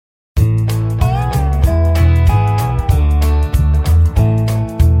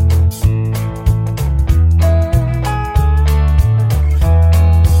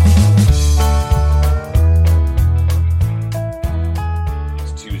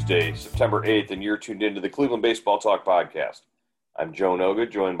Tuesday, September 8th, and you're tuned into the Cleveland Baseball Talk podcast. I'm Joe Noga,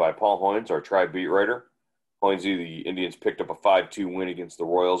 joined by Paul Hoynes, our Tribe beat writer. Hoynesy, the Indians picked up a 5-2 win against the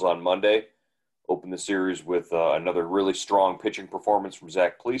Royals on Monday, opened the series with another really strong pitching performance from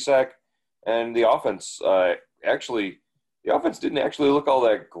Zach Plesac, and the offense didn't actually look all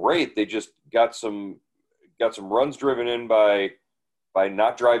that great. They just got some runs driven in by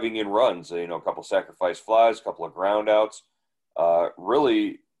not driving in runs. A couple sacrifice flies, a couple of ground outs.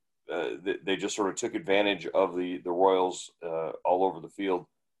 They just sort of took advantage of the Royals all over the field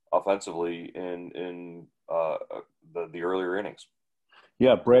offensively in the earlier innings.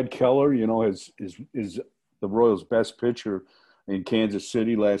 Yeah, Brad Keller, is the Royals' best pitcher in Kansas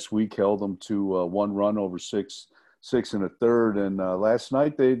City. Last week held them to one run over six and a third, and last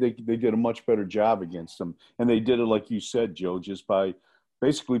night they did a much better job against them, and they did it like you said, Joe, just by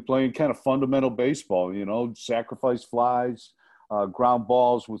basically playing kind of fundamental baseball. Sacrifice flies, ground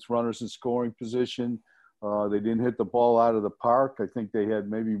balls with runners in scoring position. They didn't hit the ball out of the park. I think they had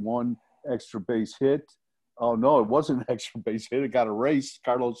maybe one extra base hit. Oh, no, it wasn't an extra base hit. It got erased.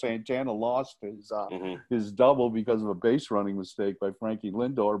 Carlos Santana lost his double because of a base running mistake by Frankie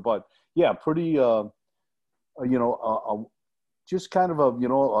Lindor. But, yeah, pretty, just kind of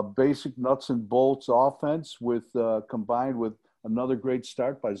a basic nuts and bolts offense with combined with another great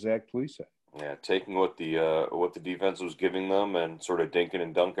start by Zach Plesac. Yeah, taking what the defense was giving them and sort of dinking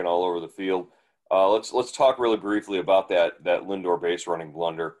and dunking all over the field. Let's talk really briefly about that Lindor base running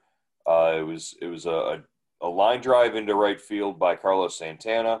blunder. It was a line drive into right field by Carlos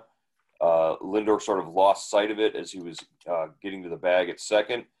Santana. Lindor sort of lost sight of it as he was getting to the bag at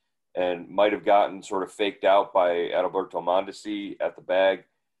second, and might have gotten sort of faked out by Adalberto Mondesi at the bag.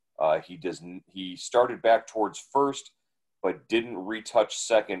 He started back towards first, but didn't retouch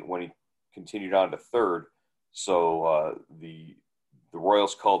second when he continued on to third. So the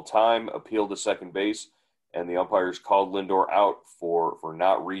Royals called time, appealed to second base, and the umpires called Lindor out for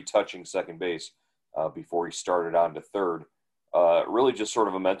not retouching second base before he started on to third. Really just sort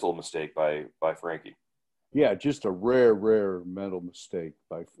of a mental mistake by Frankie. Yeah, just a rare mental mistake.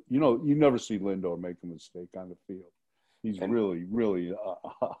 You never see Lindor make a mistake on the field. He's really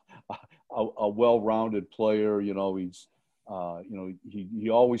a well-rounded player. He's he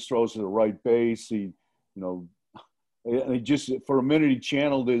always throws to the right base. He just for a minute he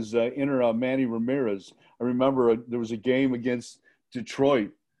channeled his inner Manny Ramirez. I remember there was a game against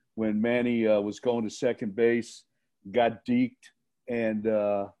Detroit when Manny was going to second base, got deked, and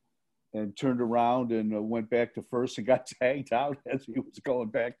turned around and went back to first and got tagged out as he was going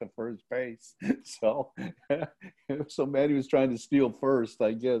back to first base. So Manny was trying to steal first,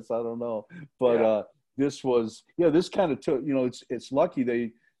 I guess. I don't know, but this kind of took. It's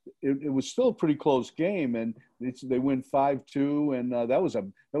lucky it was still a pretty close game, and they win 5-2, and that was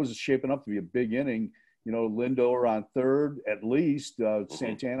shaping up to be a big inning. Lindor on third at least,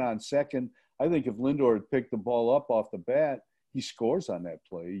 Santana on second. I think if Lindor had picked the ball up off the bat, he scores on that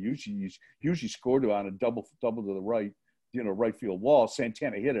play. He usually scored on a double to the right, right field wall.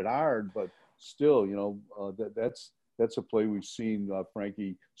 Santana hit it hard, but still, that's a play we've seen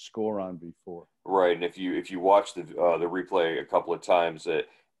Frankie score on before. Right, and if you watch the replay a couple of times,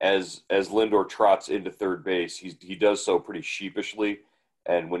 as Lindor trots into third base, he does so pretty sheepishly,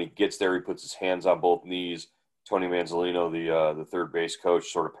 and when he gets there, he puts his hands on both knees. Tony Manzolino, the third base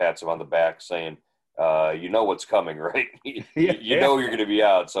coach, sort of pats him on the back, saying, "You know what's coming, right? you know you're going to be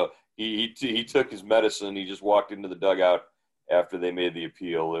out." So he took his medicine. He just walked into the dugout after they made the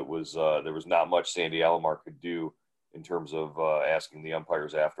appeal. It was there was not much Sandy Alomar could do in terms of asking the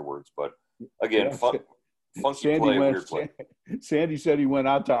umpires afterwards. But again, funky play, weird play. Sandy said he went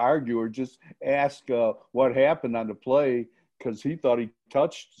out to argue or just ask what happened on the play because he thought he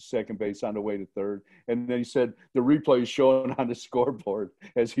touched second base on the way to third. And then he said the replay is showing on the scoreboard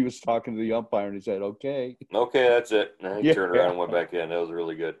as he was talking to the umpire, and he said, okay, that's it. And he turned around and went back in. That was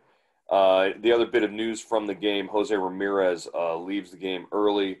really good. The other bit of news from the game, Jose Ramirez leaves the game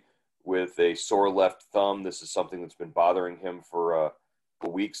early with a sore left thumb. This is something that's been bothering him for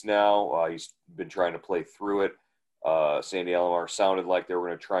weeks now. He's been trying to play through it. Sandy Alomar sounded like they were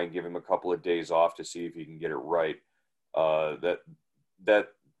going to try and give him a couple of days off to see if he can get it right. That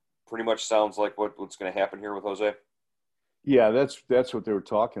pretty much sounds like what's going to happen here with Jose. Yeah, that's what they were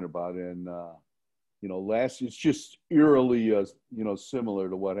talking about. And, it's just eerily, similar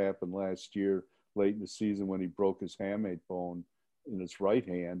to what happened last year, late in the season when he broke his hamate bone in his right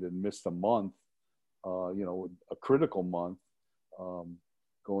hand and missed a month, a critical month,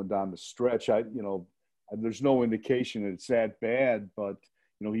 going down the stretch. There's no indication that it's that bad, but,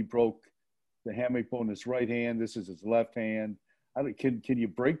 he broke the hamate bone in his right hand. This is his left hand. I don't, can you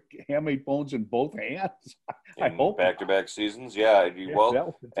break hamate bones in both hands? I In hope not. back-to-back seasons. Yeah, Yeah, well, that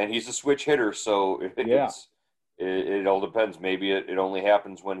was, and he's a switch hitter, so yeah, it all depends. Maybe it only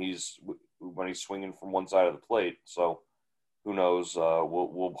happens when he's swinging from one side of the plate. So who knows?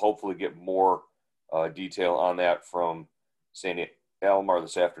 We'll hopefully get more detail on that from Sandy Alomar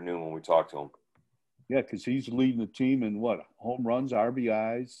this afternoon when we talk to him. yeah, because he's leading the team in what, home runs,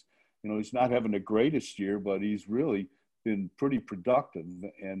 RBIs. He's not having the greatest year, but he's really been pretty productive,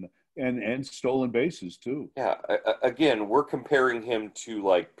 and stolen bases too. Yeah, again, we're comparing him to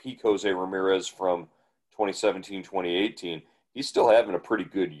like peak Jose Ramirez from 2017, 2018. He's still having a pretty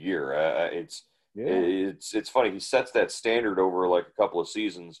good year. Yeah, it's funny. He sets that standard over like a couple of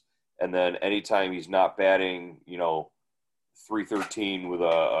seasons, and then anytime he's not batting, 313 with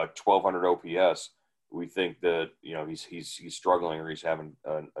a 1200 OPS, we think that he's struggling or he's having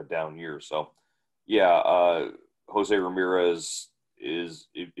a down year. So, yeah, Jose Ramirez is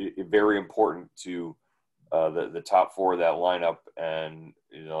very important to the top four of that lineup, and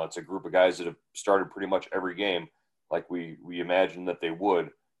it's a group of guys that have started pretty much every game, like we imagined that they would.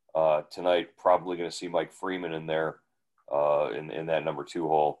 Tonight, probably going to see Mike Freeman in there in that number two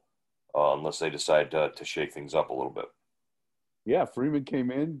hole, unless they decide to shake things up a little bit. yeah. Freeman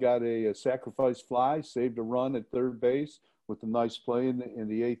came in, got a sacrifice fly, saved a run at third base with a nice play in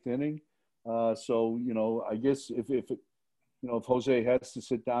the eighth inning. So I guess if Jose has to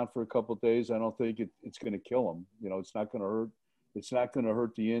sit down for a couple of days, I don't think it's going to kill him. It's not going to hurt. It's not going to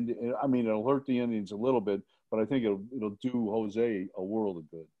hurt the Indians. I mean, it'll hurt the Indians a little bit, but I think it'll do Jose a world of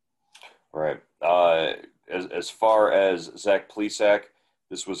good. Right. As far as Zach Plesac,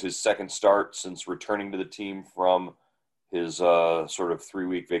 this was his second start since returning to the team from his sort of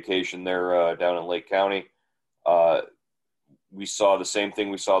 3-week vacation there down in Lake County. Uh, we saw the same thing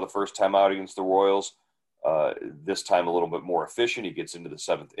we saw the first time out against the Royals. This time a little bit more efficient. He gets into the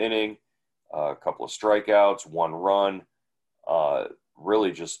seventh inning, a couple of strikeouts, one run.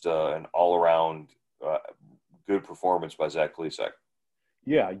 Really just an all-around good performance by Zach Plesac.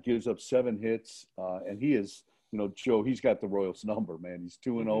 Yeah, he gives up 7 hits, and he is, Joe. He's got the Royals number, man. He's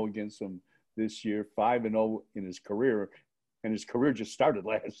 2-0 against them this year, 5-0 in his career, and his career just started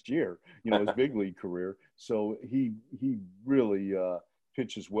last year. His big league career. So he really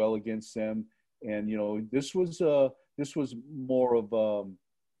pitches well against them. And this was more of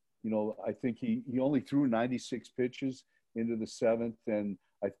I think he only threw 96 pitches into the seventh, and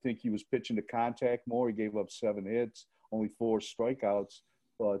I think he was pitching to contact more. He gave up 7 hits, only 4 strikeouts,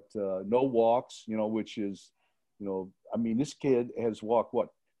 but no walks. Which is, I mean, this kid has walked what,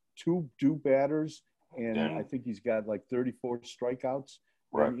 2 due batters, and I think he's got like 34 strikeouts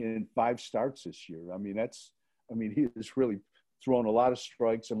Right. in 5 starts this year. I mean, he has really thrown a lot of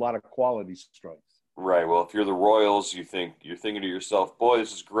strikes, a lot of quality strikes. Right. Well, if you're the Royals, you're thinking to yourself, "Boy,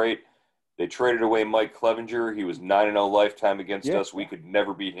 this is great." They traded away Mike Clevenger. He was 9-0 lifetime against Yeah, us. We could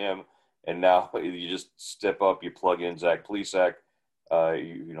never beat him. And now you just step up. You plug in Zach Plesac.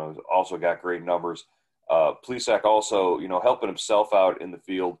 Also got great numbers. Plesac also, helping himself out in the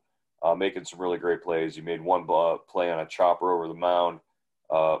field, making some really great plays. He made one play on a chopper over the mound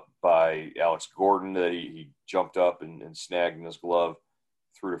by Alex Gordon that he jumped up and snagged in his glove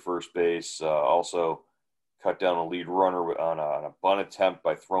through to first base. Also cut down a lead runner on a bunt attempt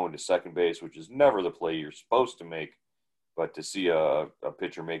by throwing to second base, which is never the play you're supposed to make. But to see a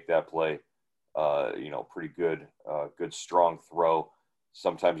pitcher make that play, pretty good, good strong throw.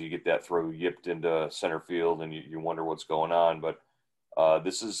 Sometimes you get that throw yipped into center field and you wonder what's going on. But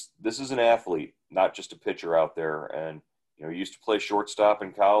this is an athlete, not just a pitcher out there. And he used to play shortstop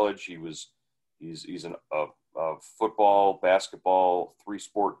in college. He's a football, basketball,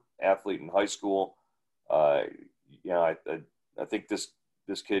 3-sport athlete in high school. I think this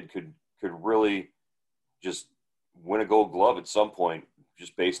kid could really just win a Gold Glove at some point,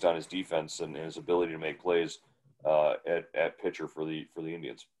 just based on his defense and his ability to make plays at pitcher for the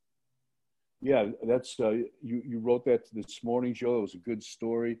Indians. yeah, that's you wrote that this morning, Joe. It was a good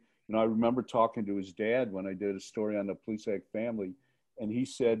story. I remember talking to his dad when I did a story on the Plesac family, and he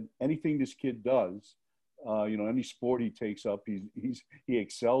said anything this kid does, any sport he takes up, he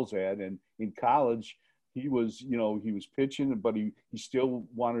excels at. And in college, he was pitching, but he still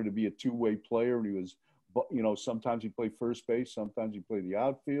wanted to be a two-way player. And he was, sometimes he played first base, sometimes he played the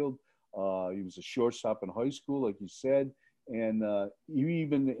outfield. He was a shortstop in high school, like you said. And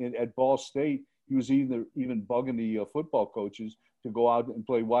at Ball State, he was even bugging the football coaches to go out and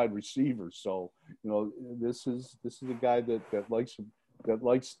play wide receiver. So, this is a guy that likes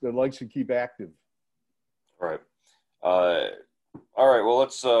to keep active. Right. All right. Well,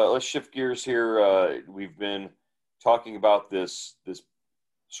 let's shift gears here. We've been talking about this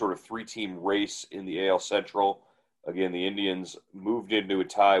sort of three-team race in the AL Central. Again, the Indians moved into a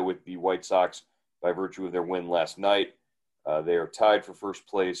tie with the White Sox by virtue of their win last night. They are tied for first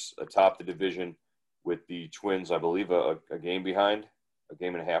place atop the division with the Twins, I believe, a game behind, a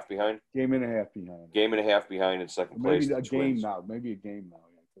game and a half behind. Game and a half behind. Game and a half behind in second place. Maybe a game now. Maybe a game now.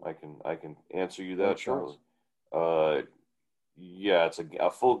 I can answer you that shortly. Yeah, it's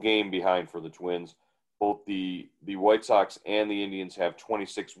a full game behind for the Twins. Both the White Sox and the Indians have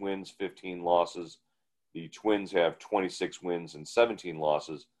 26 wins, 15 losses. The Twins have 26 wins and 17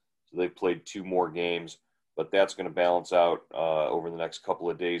 losses. So they've played 2 more games, but that's going to balance out over the next couple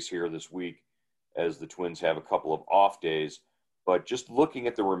of days here this week as the Twins have a couple of off days. But just looking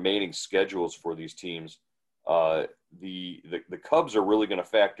at the remaining schedules for these teams, the Cubs are really going to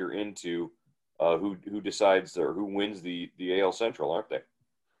factor into who decides or who wins the AL Central, aren't they?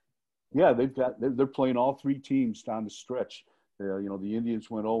 Yeah, they're playing all 3 teams down the stretch. You know, the Indians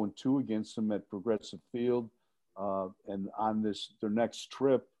went 0-2 against them at Progressive Field, and on their next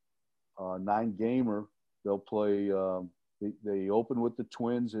trip, 9-gamer, they'll play. They open with the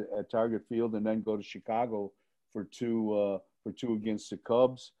Twins at Target Field, and then go to Chicago for two against the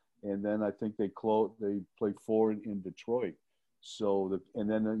Cubs, and then I think they play 4 in Detroit. So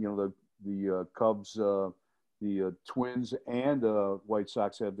the Cubs, the Twins and White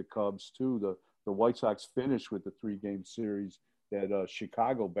Sox have the Cubs too. The White Sox finished with the 3-game series, that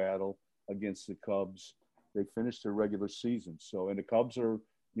Chicago battle against the Cubs. They finished their regular season. So, and the Cubs are,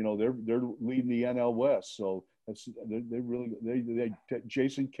 you know, they're leading the NL West. So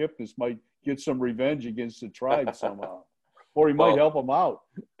Jason Kipnis might get some revenge against the Tribe somehow, or he might help them out.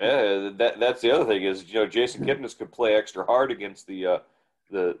 Yeah, that's the other thing is, you know, Jason Kipnis could play extra hard against the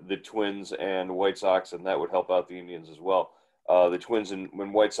Twins and White Sox, and that would help out the Indians as well. The Twins and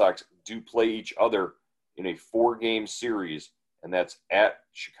White Sox do play each other in a 4-game series, and that's at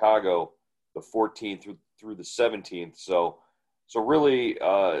Chicago the 14th through the 17th. So really,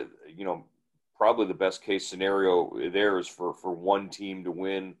 you know, probably the best case scenario there is for one team to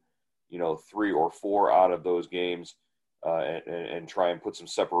win, you know, 3 or 4 out of those games, and try and put some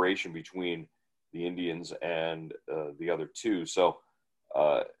separation between the Indians and the other 2. So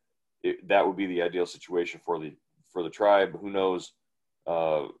that would be the ideal situation for the Tribe. Who knows?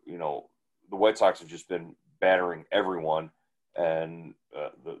 You know, the White Sox have just been battering everyone, and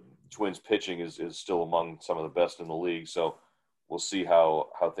the Twins pitching is still among some of the best in the league. So we'll see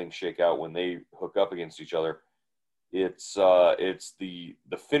how things shake out when they hook up against each other. It's the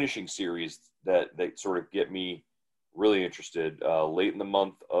finishing series that sort of get me really interested. Late in the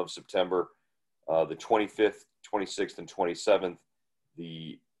month of September, the 25th, 26th, and 27th,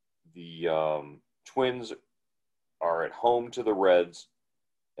 the Twins are at home to the Reds,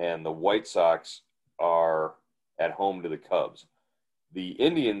 and the White Sox are at home to the Cubs. The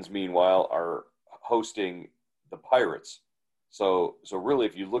Indians, meanwhile, are hosting the Pirates. So really,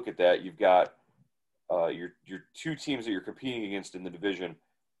 if you look at that, you've got your 2 teams that you're competing against in the division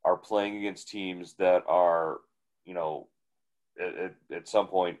are playing against teams that are, you know, at some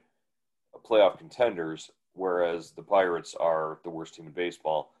point playoff contenders, whereas the Pirates are the worst team in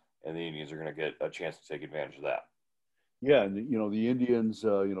baseball, and the Indians are going to get a chance to take advantage of that. Yeah, and you know, the Indians,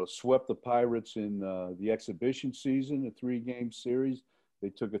 you know, swept the Pirates in the exhibition season, a 3-game series. They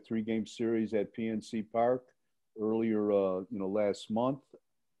took a 3-game series at PNC Park earlier, you know, last month.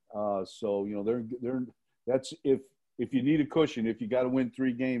 So you know, that's if you need a cushion, if you got to win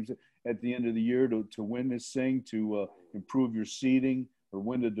 3 games at the end of the year to win this thing, to improve your seeding or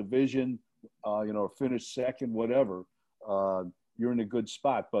win the division, you know, or finish second, whatever, you're in a good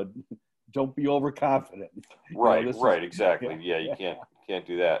spot. But don't be overconfident. Right, you know, right, exactly. Yeah, you can't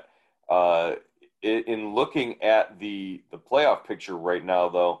do that. In looking at the playoff picture right now,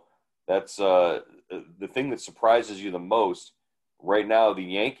 though, that's the thing that surprises you the most. Right now, the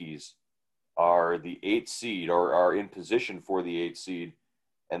Yankees are the 8th seed, or are in position for the 8th seed,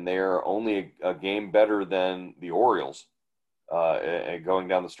 and they're only a game better than the Orioles going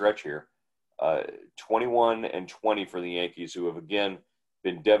down the stretch here. 21-20 for the Yankees, who have again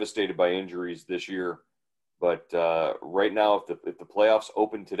been devastated by injuries this year. But right now, if the playoffs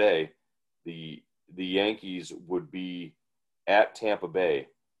open today, the Yankees would be at Tampa Bay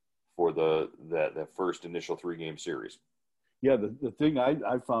for the first initial 3-game series. Yeah, the thing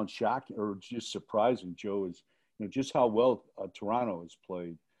I found shocking or just surprising, Joe, is, you know, just how well Toronto has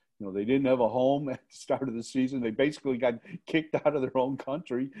played. You know, they didn't have a home at the start of the season. They basically got kicked out of their own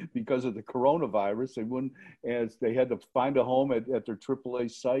country because of the coronavirus. As they had to find a home at their AAA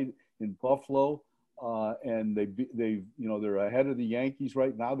site in Buffalo, and they you know, they're ahead of the Yankees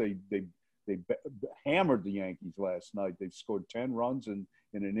right now. They hammered the Yankees last night. They scored 10 runs in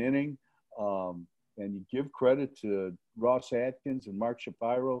an inning. And you give credit to Ross Atkins and Mark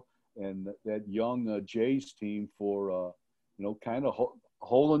Shapiro and that young Jays team for, kind of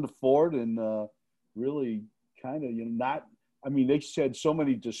holding the fort and really kind of, not – I mean, they said so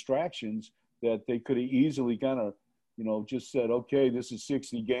many distractions that they could have easily kind of, just said, okay, this is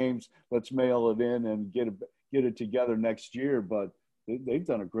 60 games. Let's mail it in and get it together next year. But they've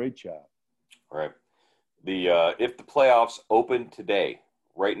done a great job. Right. If the playoffs open today,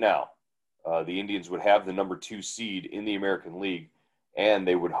 right now, the Indians would have the number 2 seed in the American League, and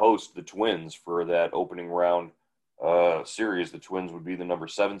they would host the Twins for that opening round series. The Twins would be the number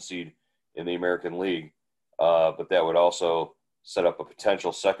 7 seed in the American League, but that would also set up a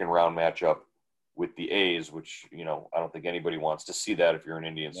potential second-round matchup with the A's, which, I don't think anybody wants to see that if you're an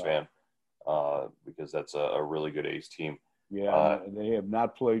Indians fan, because that's a really good A's team. Yeah, they have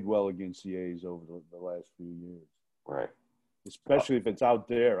not played well against the A's over the last few years. Right. Especially if it's out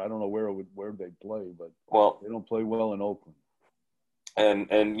there. I don't know where they play, but they don't play well in Oakland.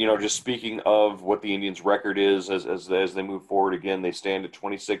 And just speaking of what the Indians' record is as they move forward, again, they stand at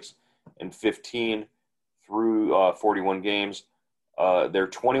 26-15 through 41 games. They're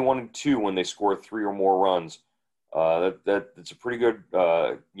 21-2 when they score 3 or more runs. That's a pretty good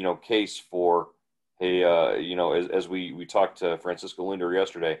case for as we talked to Francisco Lindor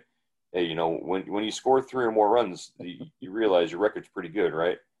yesterday. Hey, when you score 3 or more runs, you realize your record's pretty good,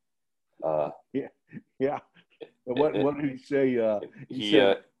 right? Yeah. What did he say?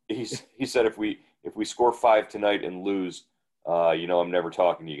 He said if we score 5 tonight and lose, I'm never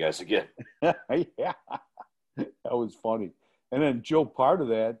talking to you guys again. Yeah, that was funny. And then Joe, part of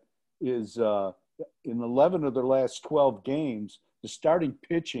that is in 11 of their last 12 games, the starting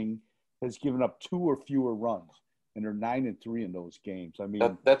pitching has given up 2 or fewer runs, and they're 9-3 in those games. I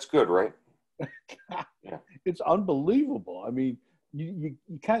mean, that's good, right? Yeah. It's unbelievable. I mean, you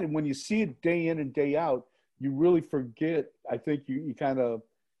kind of, when you see it day in and day out, you really forget. I think you kind of,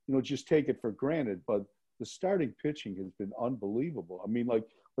 just take it for granted. But the starting pitching has been unbelievable. I mean, like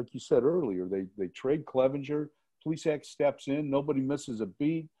you said earlier, they trade Clevenger. Plesac steps in. Nobody misses a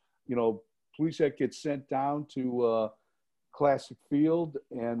beat. Plesac gets sent down to Classic Field,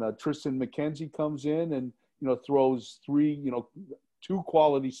 and Tristan McKenzie comes in and throws 2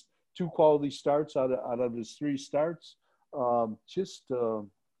 quality starts out of his 3 starts. You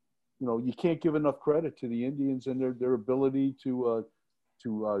can't give enough credit to the Indians and their ability to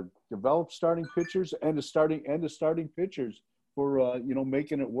develop starting pitchers and the starting pitchers for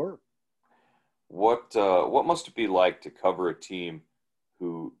making it work. What must it be like to cover a team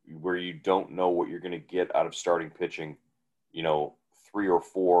where you don't know what you're going to get out of starting pitching, 3 or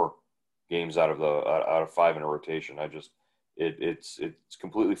 4 games out of 5 in a rotation? It's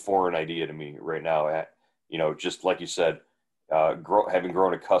completely foreign idea to me right now. Just like you said, having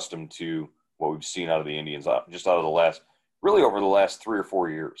grown accustomed to what we've seen out of the Indians, just over the last 3 or 4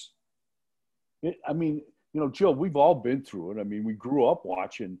 years. Joe, we've all been through it. I mean, we grew up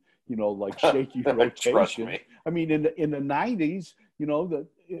watching, shaky rotation. Trust me. I mean, in the 90s,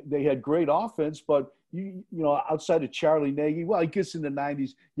 they had great offense, but outside of Charlie Nagy, well, I guess in the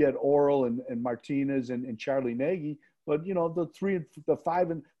 90s you had Orel and Martinez and Charlie Nagy, but the 3 and the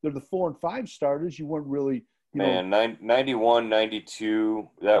 5 and the 4 and 5 starters, you weren't really. 91, 92,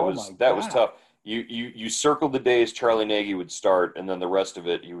 that was tough. You circled the days Charlie Nagy would start, and then the rest of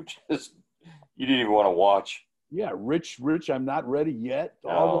it you didn't even want to watch. Yeah, Rich, I'm not ready yet.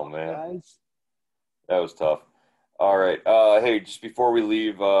 Oh man, guys. That was tough. All right, hey, just before we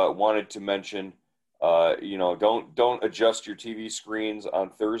leave, wanted to mention, don't adjust your TV screens on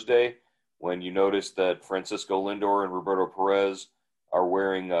Thursday when you notice that Francisco Lindor and Roberto Perez are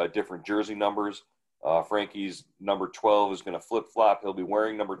wearing different jersey numbers. Frankie's number 12 is going to flip-flop. He'll be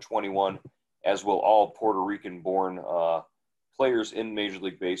wearing number 21, as will all Puerto Rican-born players in Major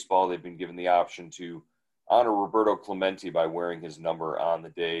League Baseball. They've been given the option to honor Roberto Clemente by wearing his number on the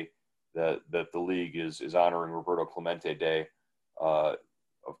day that the league is honoring Roberto Clemente Day. Of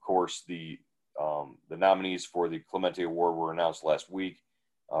course, the nominees for the Clemente Award were announced last week.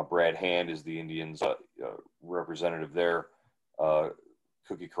 Brad Hand is the Indians' representative there.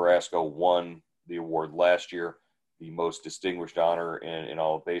 Cookie Carrasco won the award last year, the most distinguished honor in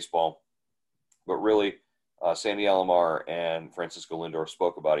all of baseball. But really, Sandy Alomar and Francisco Lindor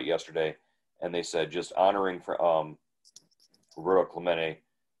spoke about it yesterday, and they said just honoring Roberto Clemente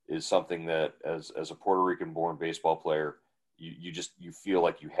is something that, as a Puerto Rican-born baseball player, you feel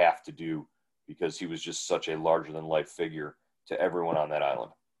like you have to do, because he was just such a larger-than-life figure to everyone on that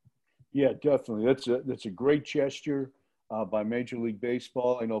island. Yeah, definitely. That's a great gesture. by Major League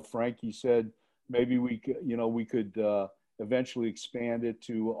Baseball. I know Frankie said maybe we could eventually expand it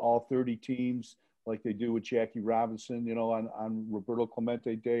to all 30 teams like they do with Jackie Robinson, on Roberto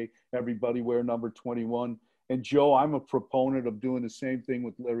Clemente Day. Everybody wear number 21. And Joe, I'm a proponent of doing the same thing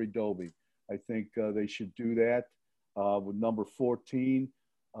with Larry Doby. I think they should do that with number 14.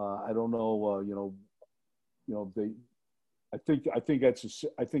 I don't know, I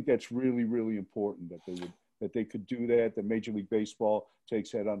think that's really, really important that they could do that. That Major League Baseball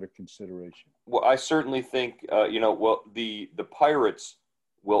takes that under consideration. Well, I certainly think the Pirates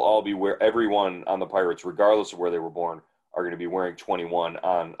will all be everyone on the Pirates, regardless of where they were born, are going to be wearing 21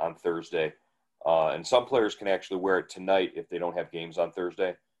 on Thursday. And some players can actually wear it tonight if they don't have games on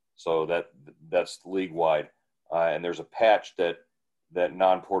Thursday. So that's league wide. And there's a patch that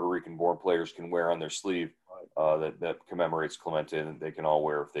non-Puerto Rican born players can wear on their sleeve that commemorates Clemente, and they can all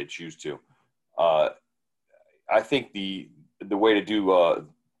wear if they choose to. I think the way to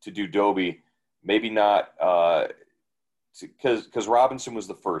do Doby, maybe not because Robinson was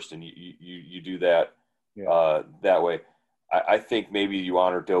the first, and you do that that way. I think maybe you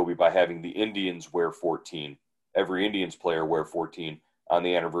honor Doby by having the Indians wear 14. Every Indians player wear 14 on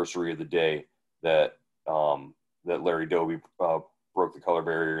the anniversary of the day that Larry Doby broke the color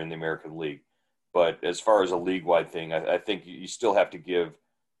barrier in the American League. But as far as a league-wide thing, I think you still have to give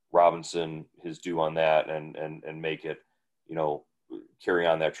Robinson his due on that and make it, carry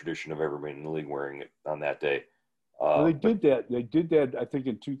on that tradition of everybody in the league wearing it on that day. Well, they did that, I think,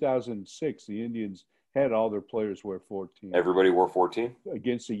 in 2006. The Indians had all their players wear 14. Everybody wore 14?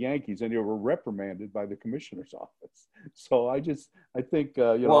 Against the Yankees, and they were reprimanded by the commissioner's office. So I think,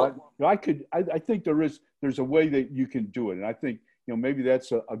 I think there's a way that you can do it. And I think, maybe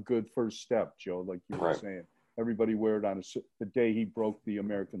that's a good first step, Joe, like you were saying. Everybody wear it on the day he broke the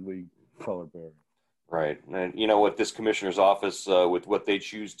American League color barrier. Right. And, with this commissioner's office, with what they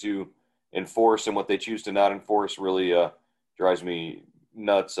choose to enforce and what they choose to not enforce really drives me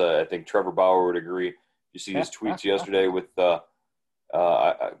nuts. I think Trevor Bauer would agree. You see his tweets yesterday with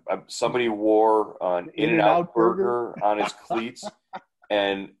somebody wore an In-N-Out burger on his cleats,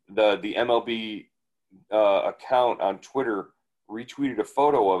 and the MLB account on Twitter retweeted a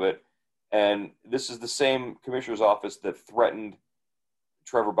photo of it. And this is the same commissioner's office that threatened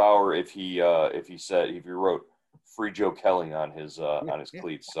Trevor Bauer if he wrote "Free Joe Kelly" on his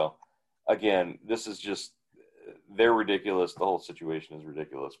cleats. So again, this is just, they're ridiculous. The whole situation is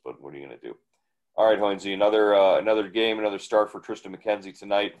ridiculous. But what are you going to do? All right, Hoynesy, another game, another start for Triston McKenzie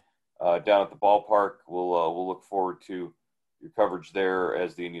tonight down at the ballpark. We'll look forward to your coverage there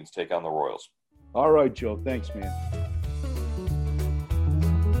as the Indians take on the Royals. All right, Joe. Thanks, man.